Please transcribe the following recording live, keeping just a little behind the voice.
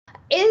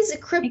Is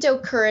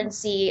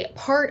cryptocurrency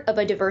part of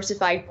a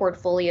diversified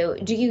portfolio?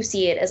 Do you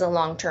see it as a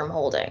long-term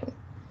holding?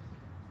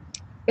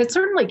 It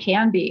certainly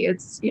can be.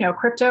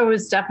 Crypto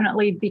is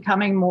definitely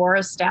becoming more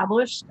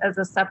established as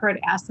a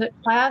separate asset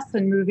class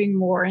and moving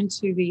more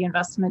into the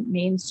investment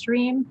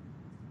mainstream.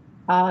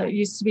 It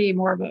used to be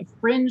more of a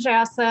fringe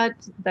asset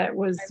that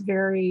was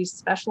very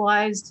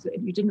specialized.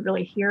 You didn't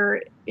really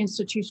hear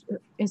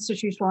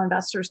institutional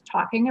investors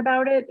talking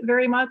about it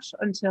very much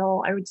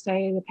until I would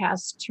say the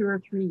past 2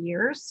 or 3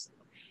 years.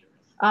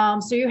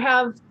 So you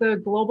have the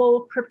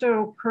global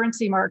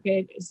cryptocurrency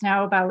market is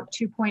now about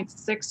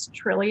 2.6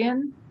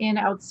 trillion in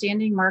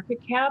outstanding market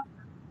cap.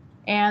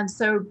 And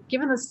so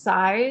given the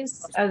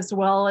size as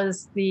well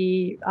as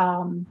the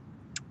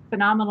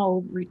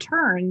phenomenal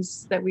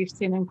returns that we've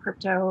seen in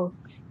crypto,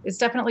 is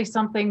definitely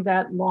something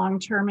that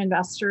long-term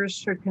investors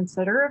should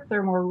consider if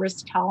they're more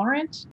risk tolerant.